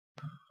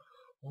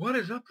What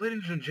is up,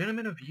 ladies and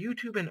gentlemen of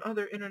YouTube and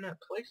other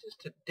internet places?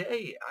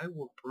 Today I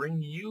will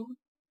bring you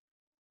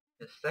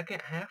the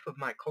second half of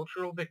my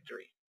cultural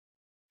victory.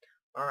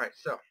 Alright,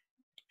 so,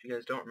 if you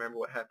guys don't remember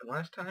what happened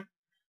last time,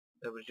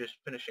 I was just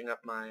finishing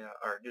up my,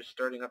 just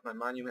starting up my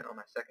monument on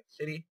my second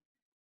city,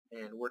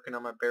 and working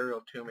on my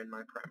burial tomb in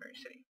my primary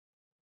city.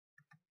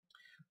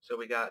 So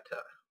we got,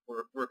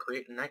 we're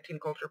creating 19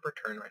 culture per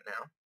turn right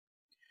now.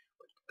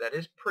 That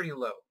is pretty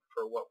low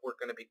for what we're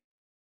going to be,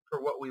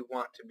 for what we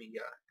want to be,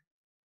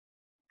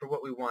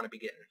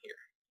 getting here.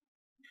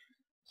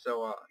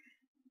 So,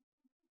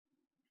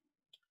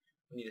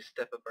 we need to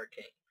step up our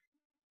game.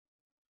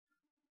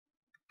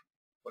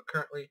 But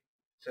currently,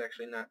 it's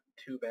actually not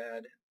too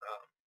bad.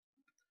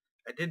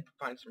 I did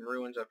find some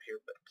ruins up here,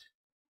 but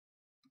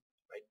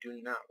I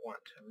do not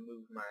want to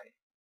move my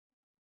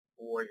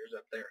warriors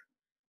up there.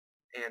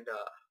 And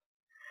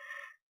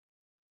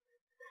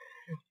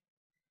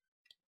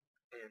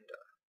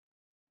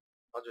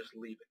I'll just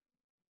leave it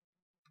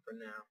for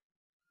now.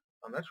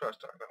 That's what I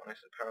was talking about when I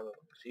said power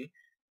level. See,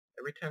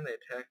 every time they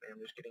attack me,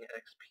 I'm just getting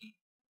XP.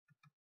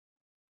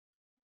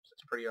 So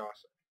it's pretty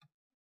awesome.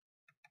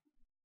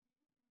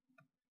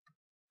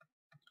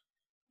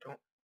 Don't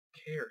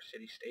care,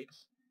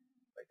 city-states.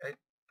 Like,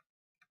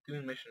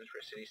 doing missions for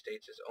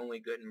city-states is only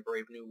good in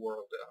Brave New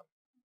World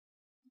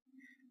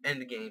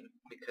endgame,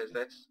 because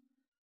I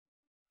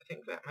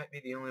think that might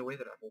be the only way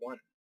that I've won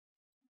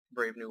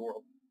Brave New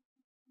World.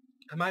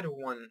 I might have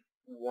won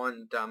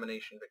one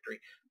domination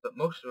victory, but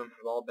most of them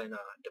have all been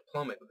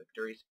diplomatic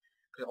victories,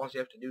 because all you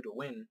have to do to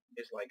win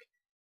is, like,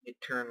 it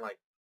turned, like,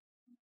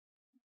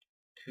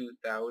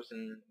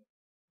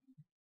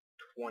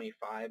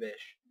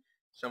 2025-ish,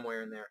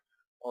 somewhere in there.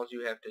 All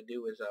you have to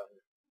do is,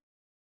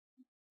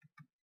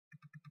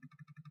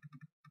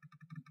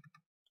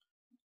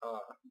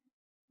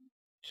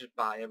 just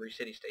buy every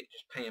city-state,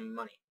 just pay them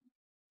money.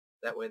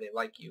 That way they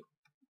like you.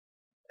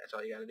 That's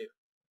all you gotta do.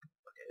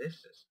 Okay,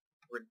 this is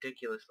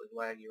ridiculously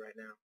laggy right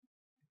now.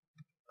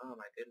 Oh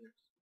my goodness.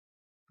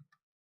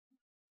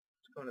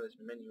 Let's go into this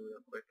menu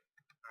real quick.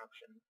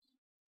 Options.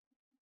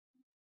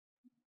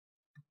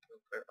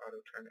 Single player auto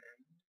turn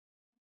end.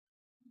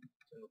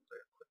 Single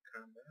player quick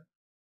combat.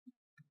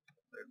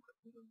 Single player quick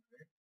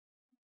movement.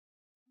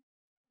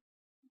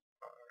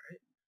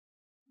 Alright.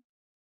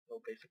 No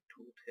basic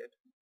tooltip.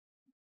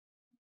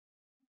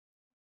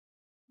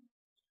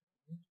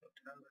 No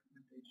tile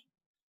recommendation.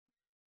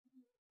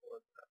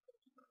 Or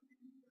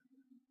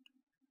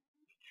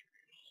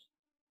features.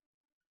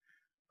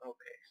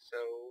 Okay,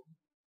 so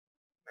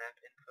map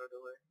info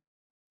delay.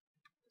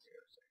 0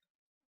 seconds.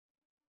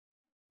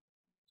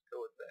 Let's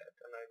go with that.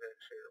 I'm not even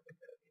sure what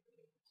that even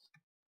means.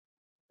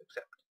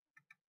 Accept.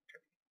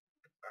 Okay.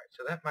 Alright,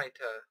 so that might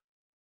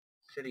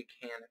city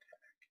can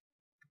attack.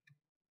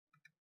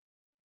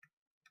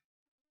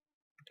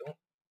 Don't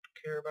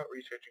care about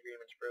research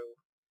agreements, bro.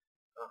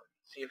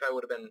 See, if I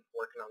would have been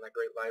working on that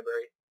great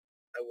library,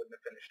 I wouldn't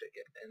have finished it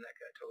yet, and that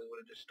guy totally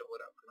would have just stole it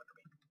out from under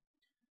me.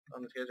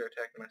 These guys are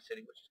attacking my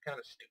city, which is kind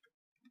of stupid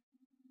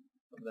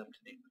of them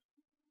to do.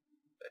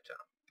 But,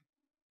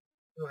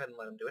 go ahead and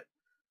let them do it.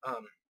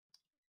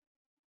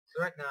 So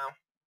right now,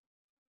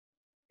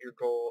 your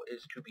goal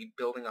is to be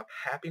building up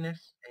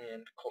happiness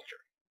and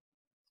culture.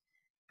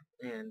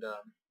 And,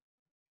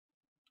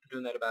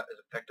 doing that about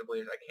as effectively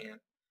as I can.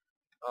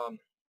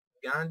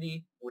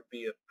 Gandhi would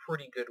be a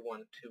pretty good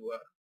one to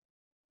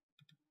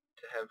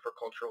have for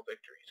cultural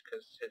victories,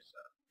 because his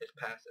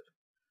passive.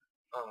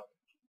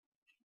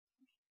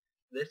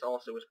 This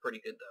also is pretty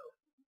good, though,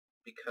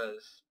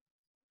 because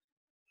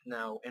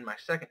now in my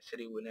second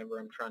city, whenever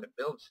I'm trying to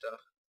build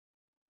stuff,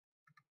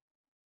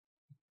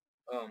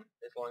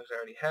 as long as I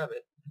already have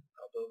it,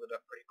 I'll build it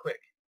up pretty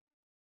quick.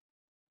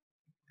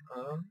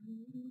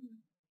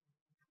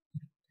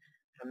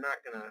 I'm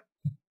not gonna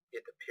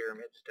get the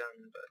pyramids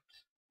done, but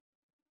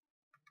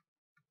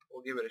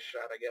we'll give it a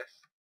shot, I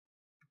guess.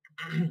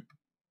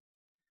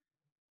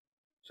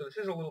 So this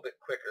is a little bit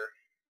quicker.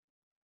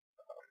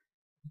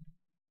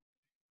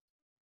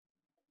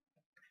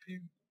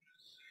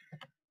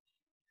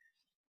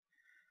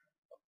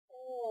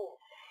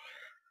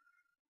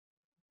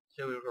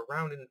 So we're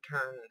around in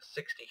turn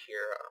 60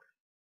 here.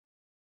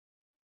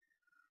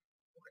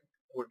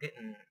 We're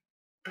getting,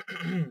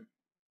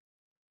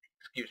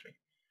 excuse me,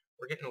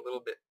 we're getting a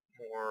little bit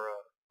more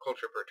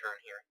culture per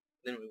turn here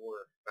than we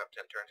were about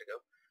 10 turns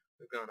ago.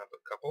 We've gone up a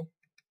couple.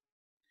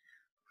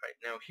 Alright,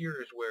 now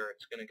here is where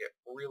it's going to get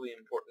really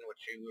important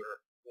what you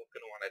are going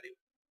to want to do.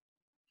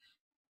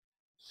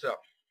 So,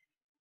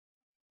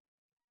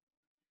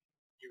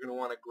 you're going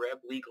to want to grab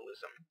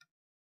legalism,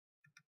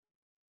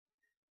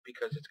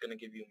 because it's going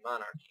to give you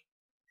monarchy.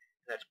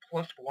 And that's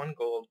 +1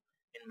 gold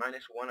and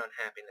 -1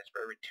 unhappiness for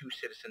every 2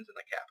 citizens in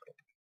the capital,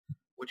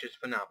 which is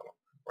phenomenal.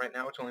 Right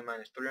now it's only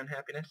 -3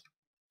 unhappiness.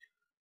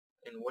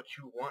 And what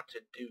you want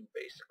to do,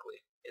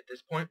 basically, at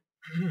this point,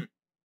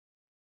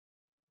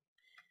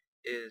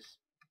 is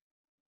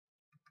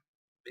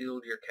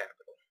build your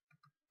capital.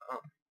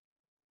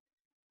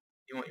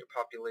 You want your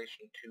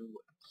population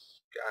to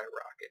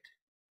skyrocket.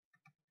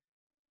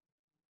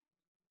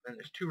 And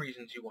there's two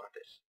reasons you want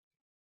this.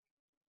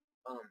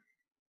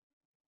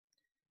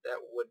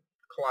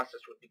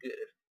 Colossus would be good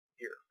if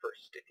your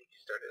first city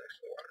started next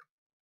to the water.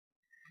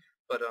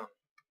 But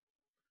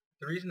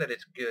the reason that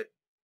it's good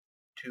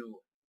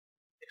to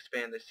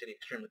expand this city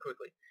extremely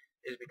quickly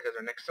is because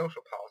our next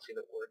social policy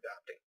that we're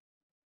adopting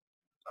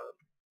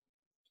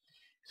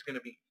is going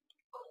to be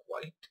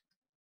quite,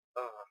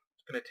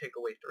 it's going to take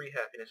away 3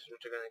 happinesses,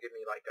 which are going to give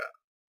me like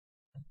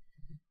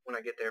when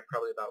I get there,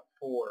 probably about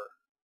 4 or,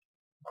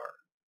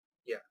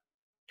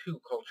 2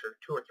 culture,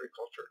 2 or 3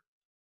 culture.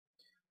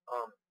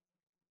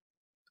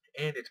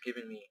 And it's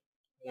giving me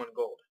 1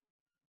 gold,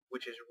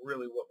 which is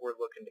really what we're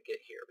looking to get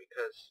here,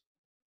 because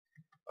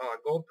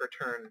gold per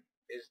turn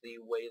is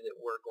the way that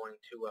we're going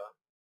to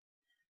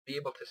be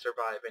able to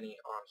survive any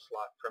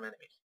onslaught from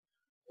enemies,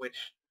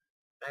 which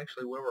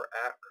actually where we're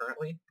at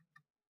currently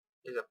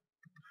is a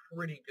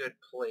pretty good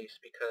place,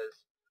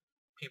 because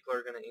people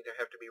are going to either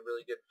have to be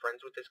really good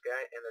friends with this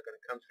guy and they're going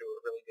to come through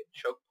a really good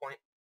choke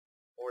point,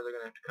 or they're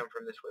going to have to come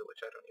from this way,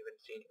 which I don't even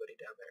see anybody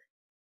down there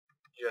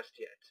just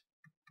yet.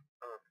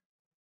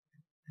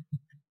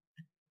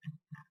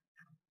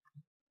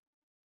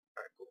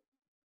 Alright, cool.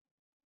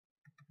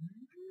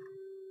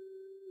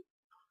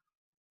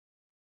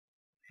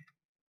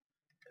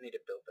 I need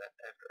to build that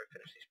after I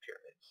finish these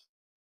pyramids.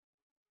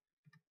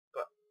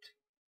 But,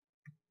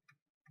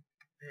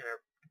 man, I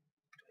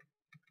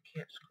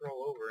can't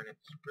scroll over and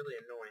it's really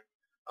annoying.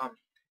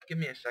 Give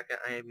me a second.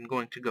 I am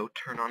going to go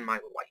turn on my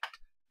light.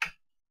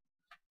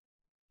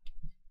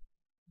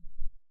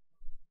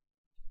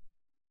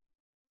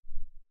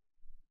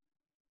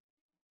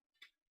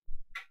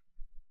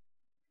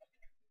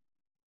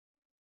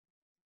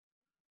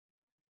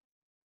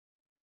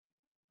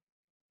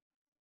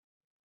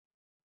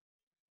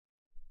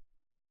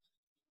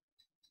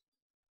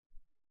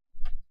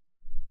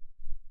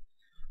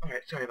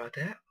 Alright, sorry about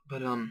that,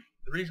 but the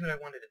reason I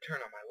wanted to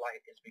turn on my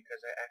light is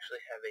because I actually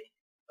have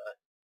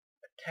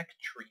a tech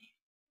tree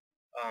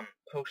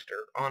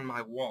poster on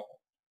my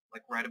wall,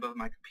 like right above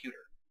my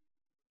computer.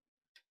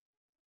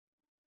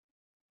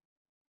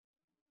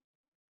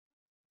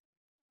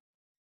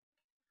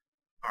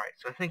 Alright,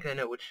 so I think I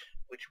know which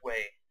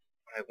way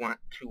I want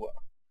to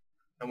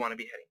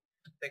be heading.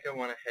 I think I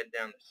want to head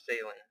down the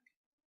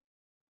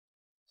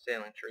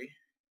sailing tree.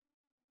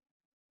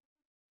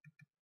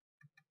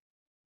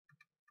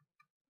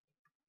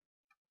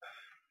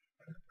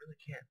 I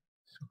really can't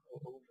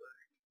scroll over.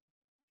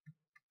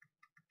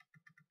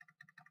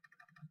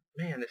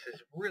 Man, this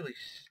is really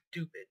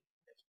stupid.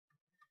 It's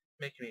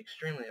making me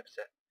extremely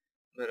upset.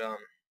 But I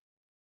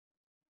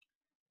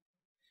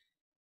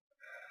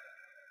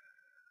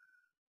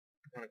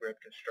want to grab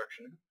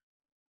construction.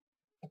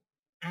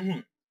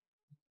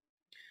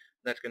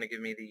 That's going to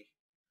give me the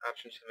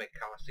options to make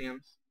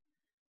Colosseums.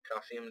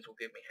 Colosseums will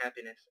give me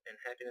happiness, and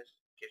happiness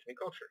gives me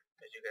culture,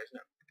 as you guys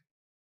know.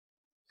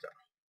 So,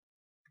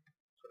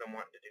 that's what I'm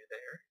wanting to do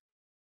there.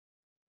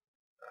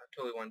 I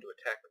totally wanted to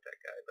attack with that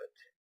guy, but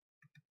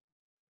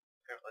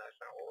apparently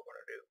that's not what we're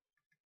going to do.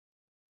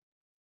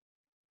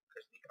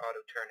 Because the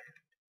auto turn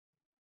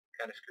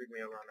kind of screwed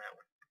me over on that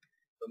one.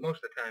 But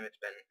most of the time it's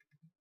been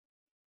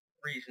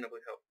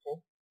reasonably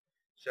helpful.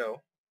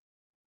 So,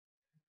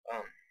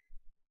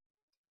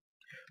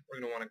 we're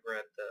going to want to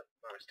grab the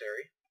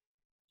monastery,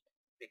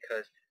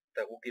 because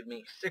that will give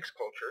me 6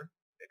 culture,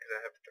 because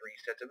I have 3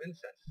 sets of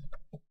incense.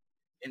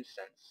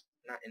 Incense,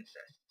 not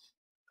incests.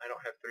 I don't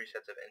have 3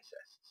 sets of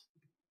incests.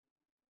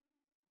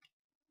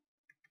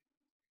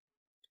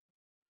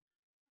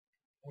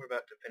 We're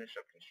about to finish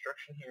up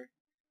construction here,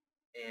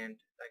 and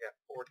I got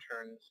 4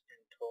 turns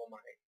until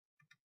my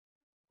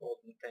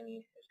golden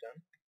thingy is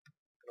done.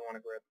 I'm going to want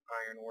to grab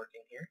iron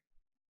working here.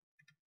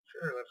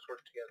 Sure, let's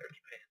work together,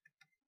 Japan.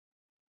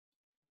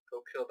 Go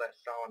kill that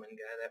Solomon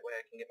guy, that way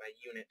I can get my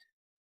unit.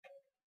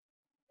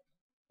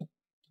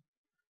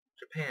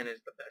 Japan is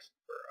the best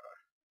for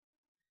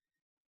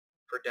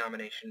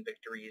domination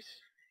victories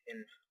in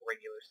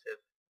regular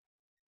Civ,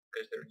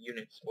 because their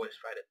units always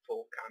fight at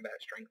full combat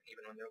strength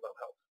even when they're low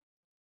health.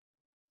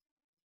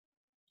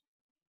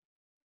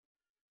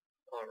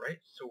 Alright,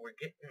 so we're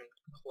getting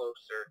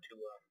closer to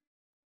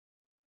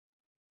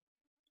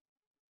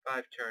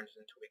 5 turns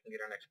until we can get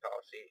our next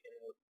policy,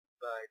 and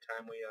by the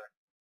time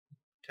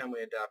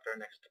we adopt our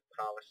next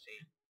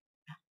policy,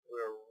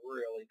 we're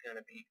really going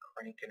to be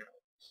cranking out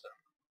some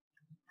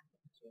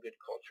good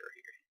culture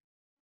here.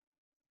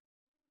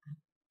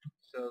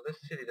 So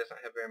this city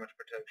doesn't have very much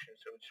protection,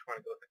 so we just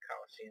want to go with the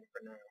Colosseum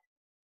for now.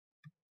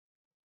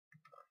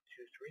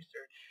 Choose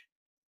research,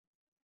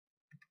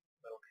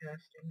 metal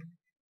casting.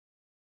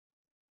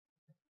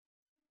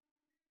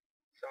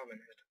 Solomon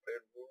has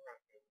declared war on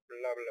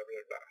blah blah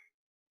blah blah.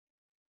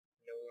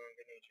 No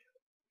longer need you.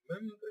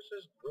 Memphis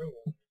has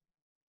grown.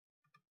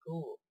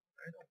 Cool.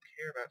 I don't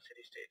care about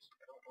city-states.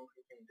 I don't know if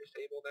you can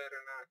disable that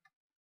or not,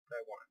 but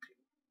I want to.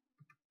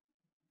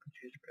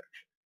 Choose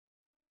production.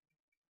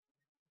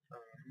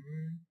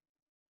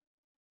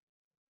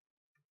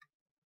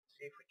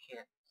 See if we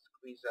can't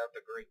squeeze out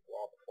the Great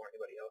Wall before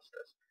anybody else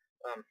does.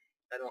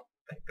 I don't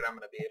think that I'm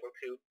going to be able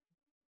to.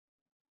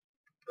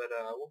 But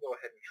we'll go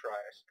ahead and try,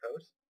 I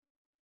suppose.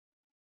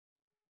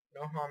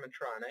 No harm in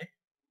trying, eh?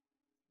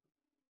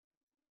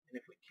 And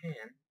if we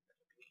can,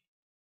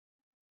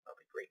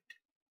 that'll be great.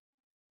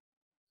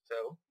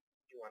 So,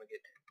 you want to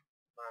get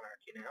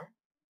monarchy now.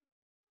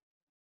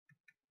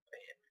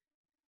 And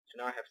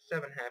so now I have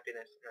 7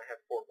 happiness, and I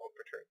have 4 gold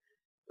per turn,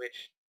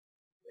 which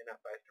went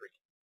up by 3.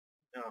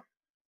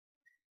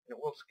 And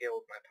it will scale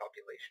with my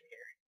population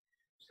here.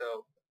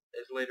 So,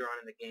 as later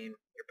on in the game,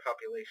 your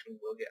population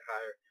will get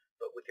higher,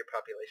 but with your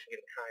population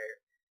getting higher,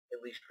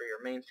 at least for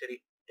your main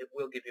city, it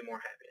will give you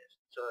more happiness.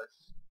 So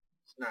it's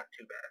not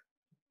too bad.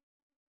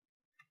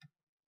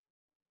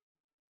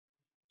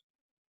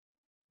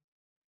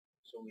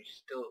 So we're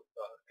still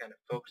kind of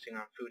focusing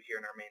on food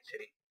here in our main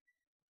city,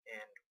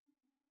 and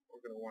we're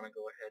going to want to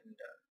go ahead and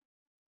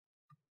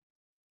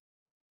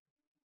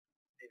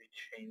maybe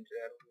change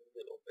that a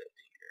little bit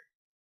here.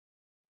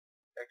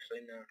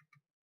 Actually, no.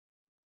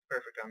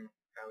 Perfect on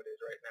how it is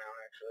right now,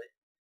 actually.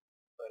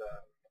 But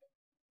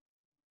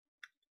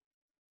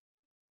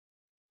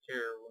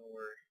here when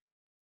we're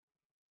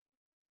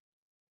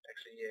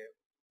actually, yeah,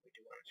 we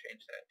do want to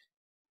change that.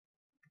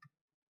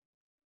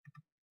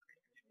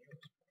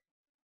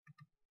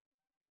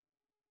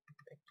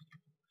 Thank you.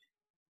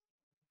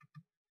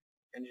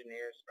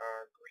 Engineers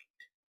are great.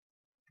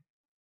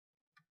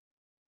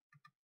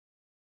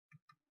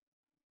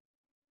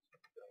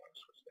 I want to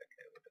switch that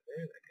guy over to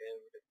there, that guy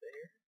over to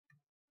there.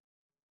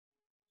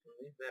 We'll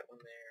leave that one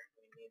there.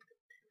 We need the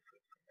 2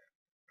 food from that.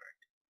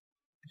 Alright.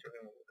 So we're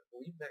going to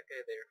leave that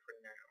guy there for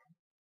now.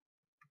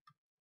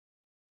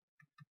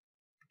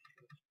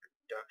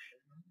 Production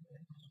on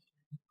this.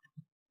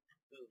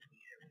 Ooh, we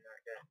have not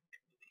gotten to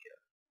the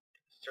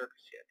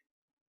circus yet.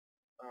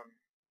 I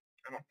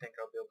don't think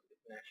I'll be able to get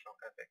the national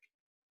epic,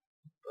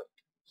 but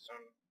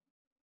some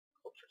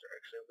cultures are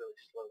actually really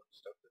slow in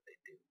stuff that they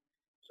do.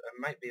 So I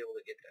might be able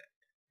to get that.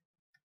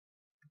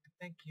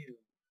 Thank you.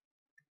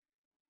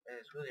 And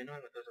it's really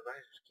annoying with those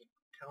advisors keep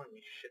telling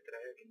me shit that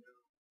I already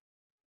know.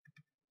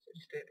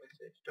 City state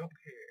message, don't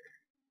care.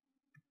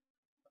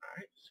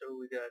 Alright, so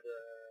we got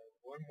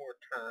one more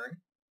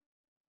turn,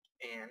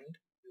 and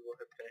we will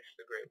have finished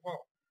the Great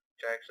Wall,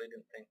 which I actually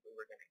didn't think we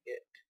were going to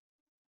get.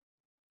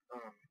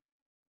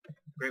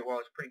 Great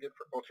Wall is pretty good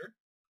for culture.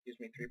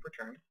 Gives me 3 per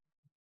turn.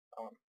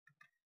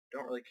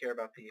 Don't really care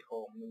about the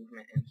whole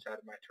movement inside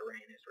of my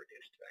terrain is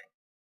reduced thing.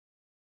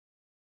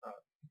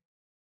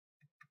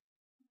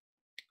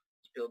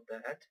 Let's build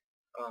that.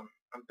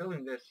 I'm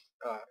building this.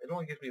 It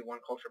only gives me 1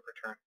 culture per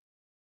turn,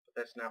 but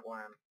that's not why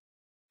I'm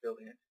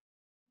building it.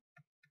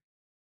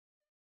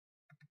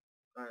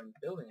 I'm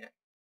building it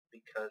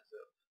because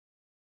of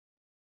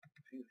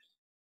Fuse.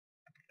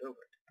 Get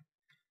over it.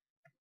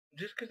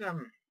 Just because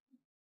I'm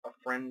a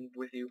friend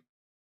with you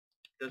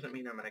doesn't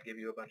mean I'm going to give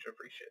you a bunch of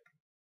free shit.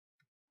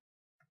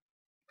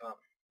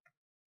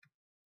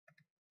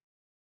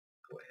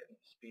 Go ahead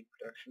and speed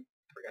production.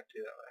 Forgot to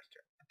do that last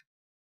turn.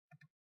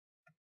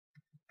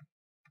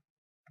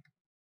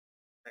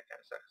 That kind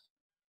of sucks.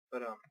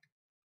 But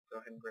go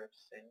ahead and grab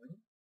sailing.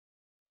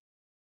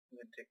 I'm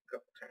going to take a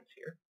couple turns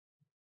here.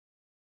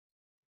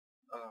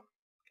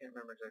 Can't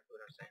remember exactly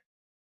what I was saying.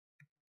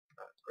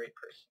 Great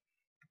person.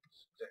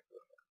 That's exactly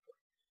what I'm looking for.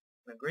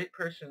 And a great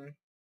person,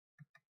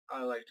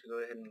 I like to go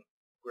ahead and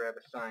grab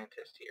a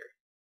scientist here.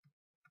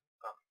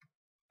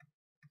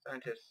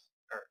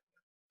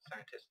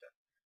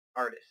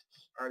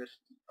 Artists. Artists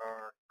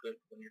are good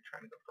when you're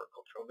trying to go for a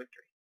cultural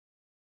victory.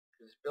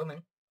 Because this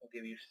building will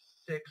give you 6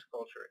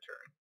 culture a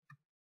turn.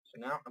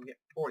 So now I'm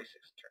getting 46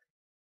 a turn.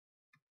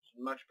 Which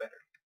is much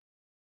better.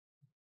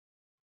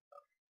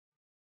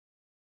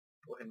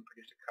 Go ahead and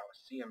produce a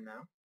Colosseum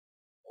now.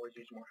 Always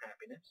use more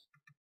happiness.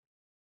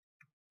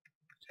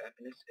 Because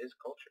happiness is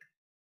culture.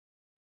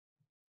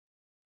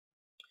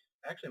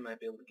 I actually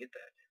might be able to get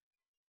that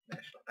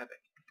national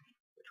epic,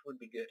 which would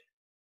be good.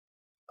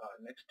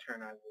 Next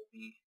turn I will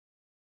be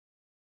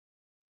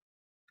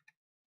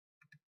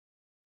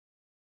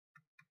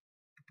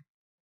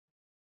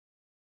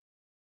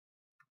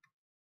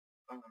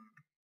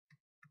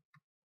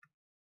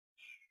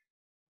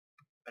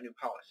a new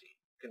policy.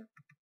 Couldn't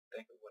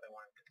think of what I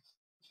wanted to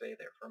say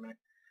there for a minute.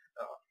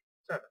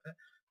 Sorry about that.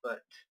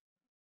 But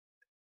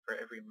for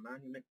every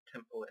monument,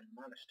 temple, and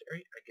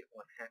monastery, I get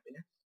 1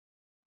 happiness.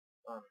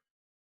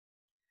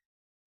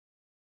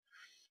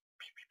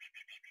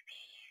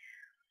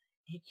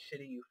 Each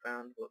city you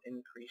found will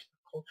increase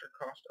the culture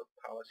cost of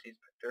policies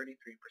by 33%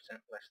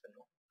 less than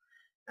normal.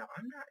 Now,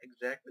 I'm not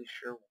exactly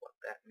sure what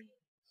that means.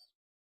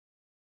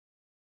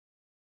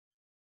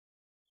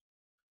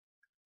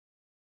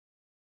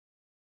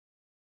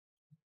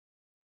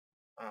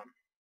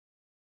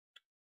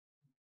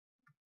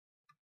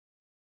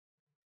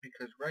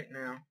 Because right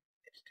now,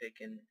 it's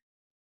taken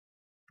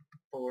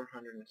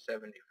 475.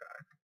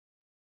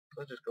 So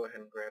let's just go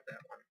ahead and grab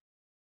that one.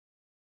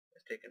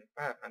 It's taken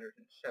 570.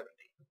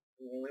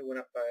 We only went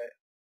up by,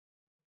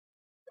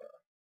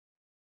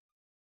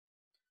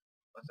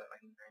 what's that,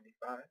 like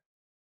 95?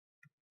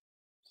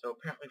 So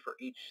apparently for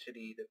each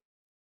city, the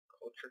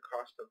culture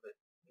cost of the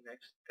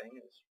next thing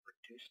is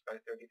reduced by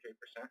 33%,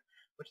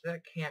 which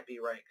that can't be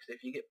right, because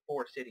if you get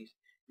 4 cities,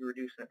 you're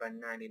reducing it by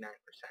 99%.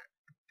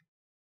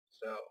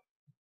 So,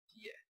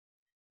 yeah,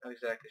 not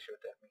exactly sure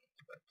what that means,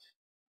 but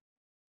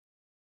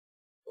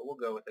we'll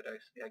go with it,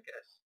 I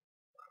guess.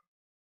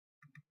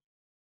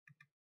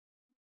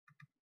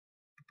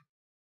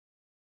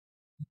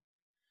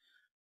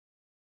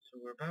 So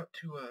we're about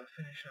to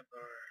finish up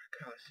our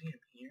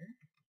Coliseum here.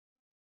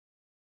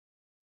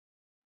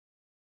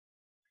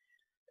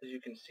 As you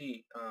can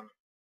see, I'm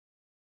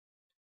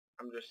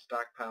just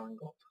stockpiling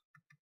gold.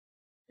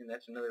 And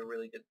that's another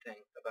really good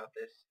thing about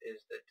this,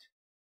 is that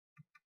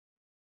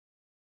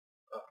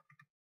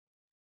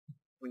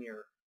when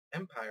your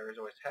empire is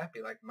always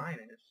happy like mine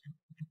is,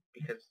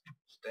 because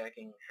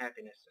stacking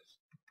happiness is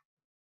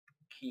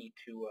key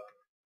to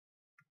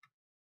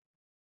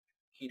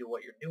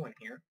what you're doing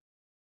here.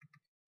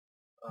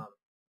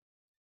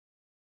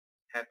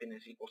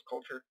 Happiness equals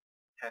culture.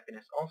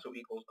 Happiness also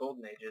equals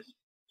golden ages,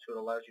 so it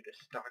allows you to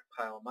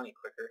stockpile money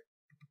quicker.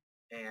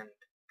 And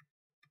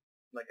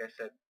like I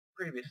said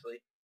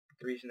previously,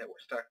 the reason that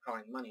we're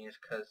stockpiling money is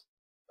because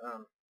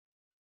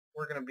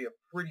we're going to be a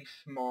pretty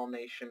small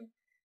nation,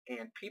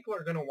 and people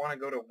are going to want to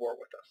go to war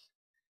with us.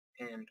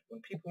 And when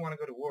people want to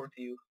go to war with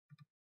you,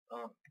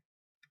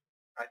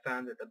 I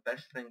found that the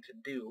best thing to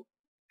do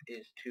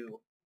is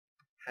to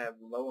have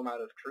low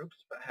amount of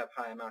troops but have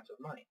high amounts of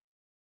money.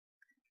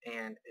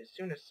 And as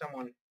soon as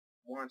someone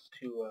wants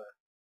to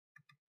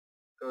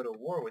go to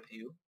war with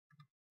you,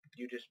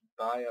 you just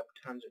buy up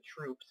tons of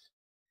troops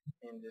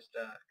and just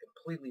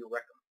completely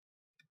wreck them.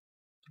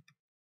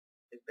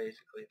 Is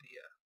basically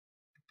the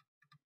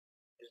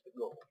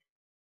goal.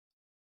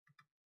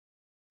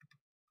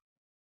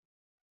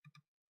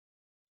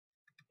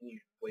 And you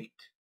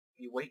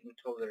wait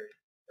until they're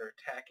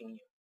attacking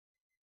you,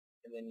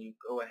 and then you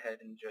go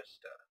ahead and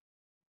just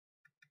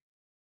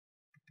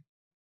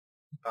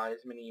buy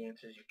as many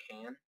units as you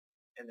can,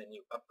 and then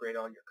you upgrade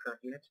all your current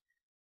units.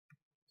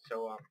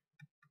 So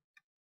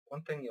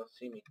one thing you'll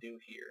see me do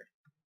here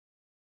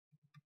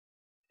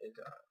is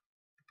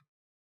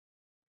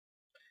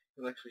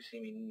you'll actually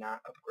see me not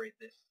upgrade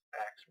this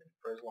axeman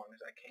for as long as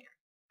I can,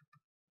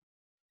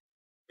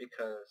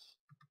 because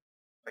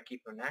if I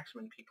keep an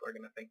axeman, people are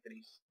going to think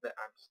that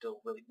I'm still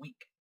really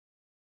weak.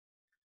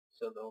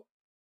 So they'll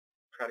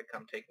try to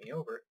come take me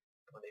over.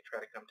 When they try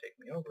to come take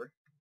me over,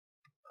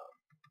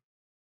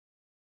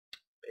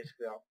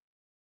 basically I'll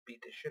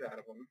beat the shit out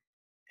of them,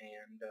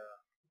 and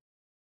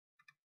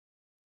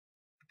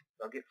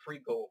they'll get free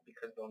gold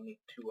because they'll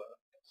need to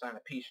sign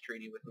a peace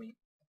treaty with me.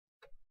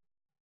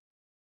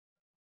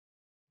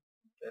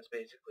 That's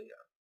basically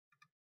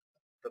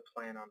the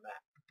plan on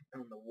that,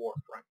 on the war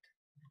front.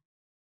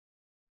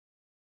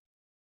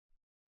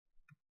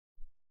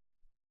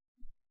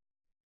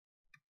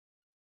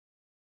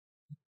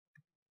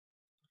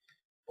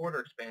 Border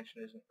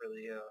expansion isn't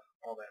really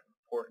all that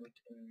important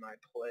in my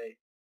play.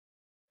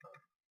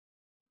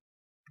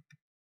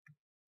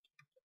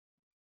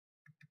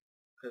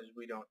 Because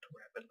we don't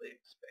rapidly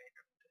expand,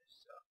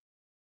 so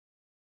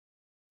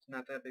it's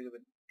not that big of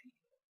a deal.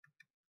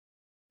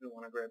 We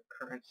want to grab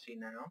currency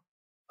now.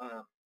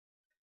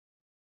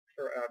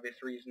 For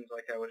obvious reasons,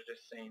 like I was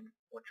just saying,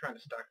 we're trying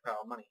to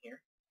stockpile money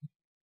here.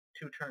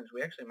 2 turns, we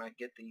actually might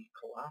get the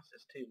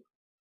Colossus too,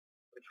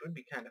 which would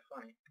be kind of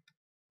funny.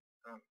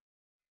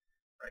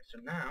 Alright, so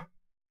now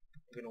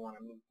you're going to want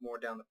to move more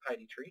down the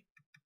Piety tree.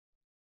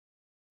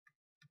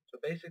 So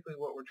basically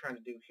what we're trying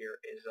to do here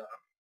is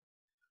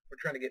we're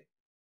trying to get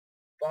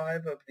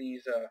 5 of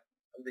these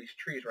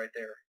trees right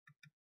there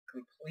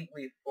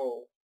completely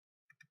full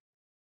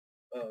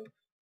of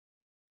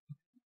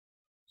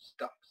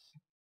stuffs.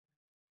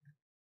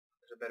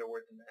 There's a better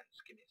word than that.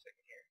 Just give me a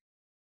second here.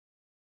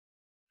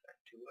 Trying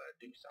to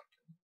do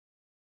something.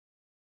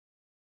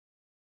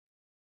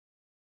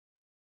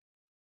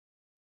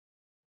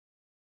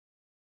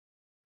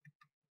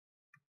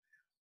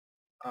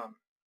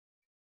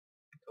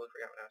 Totally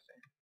forgot what I was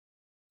saying.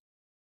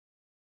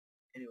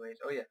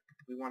 Anyways, oh yeah,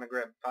 we want to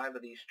grab 5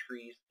 of these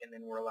trees, and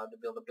then we're allowed to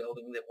build a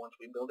building that once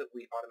we build it,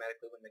 we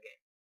automatically win the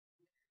game.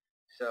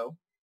 So,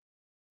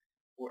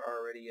 we're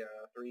already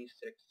 3, 6,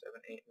 7, 8,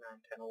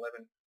 9, 10,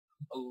 11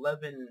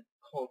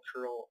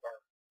 cultural,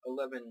 or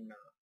 11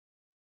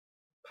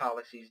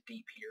 policies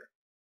deep here.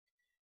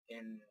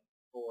 In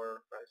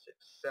 4, 5, 6,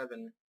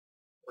 7,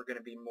 we're going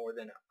to be more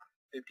than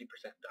 50%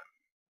 done.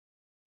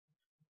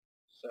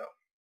 So,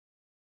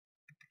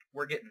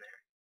 we're getting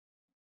there.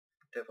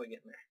 Definitely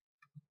getting there.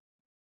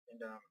 And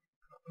I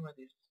don't know why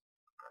these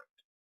are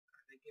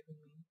they giving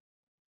me?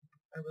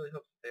 I really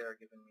hope that they are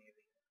giving me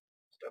the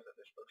stuff that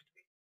they're supposed to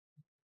be.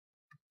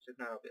 So if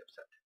not, I'll be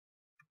upset.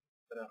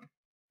 But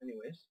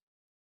anyways,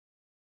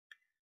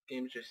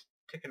 game's just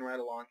ticking right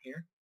along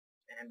here,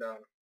 and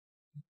I'm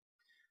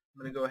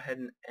gonna go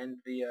ahead and end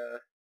the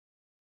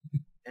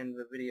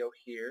video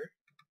here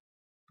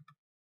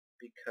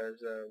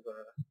because of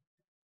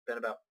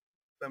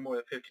been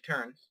more than 50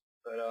 turns.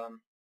 But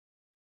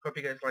hope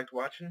you guys liked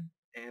watching,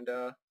 and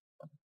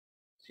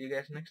see you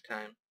guys next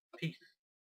time. Peace.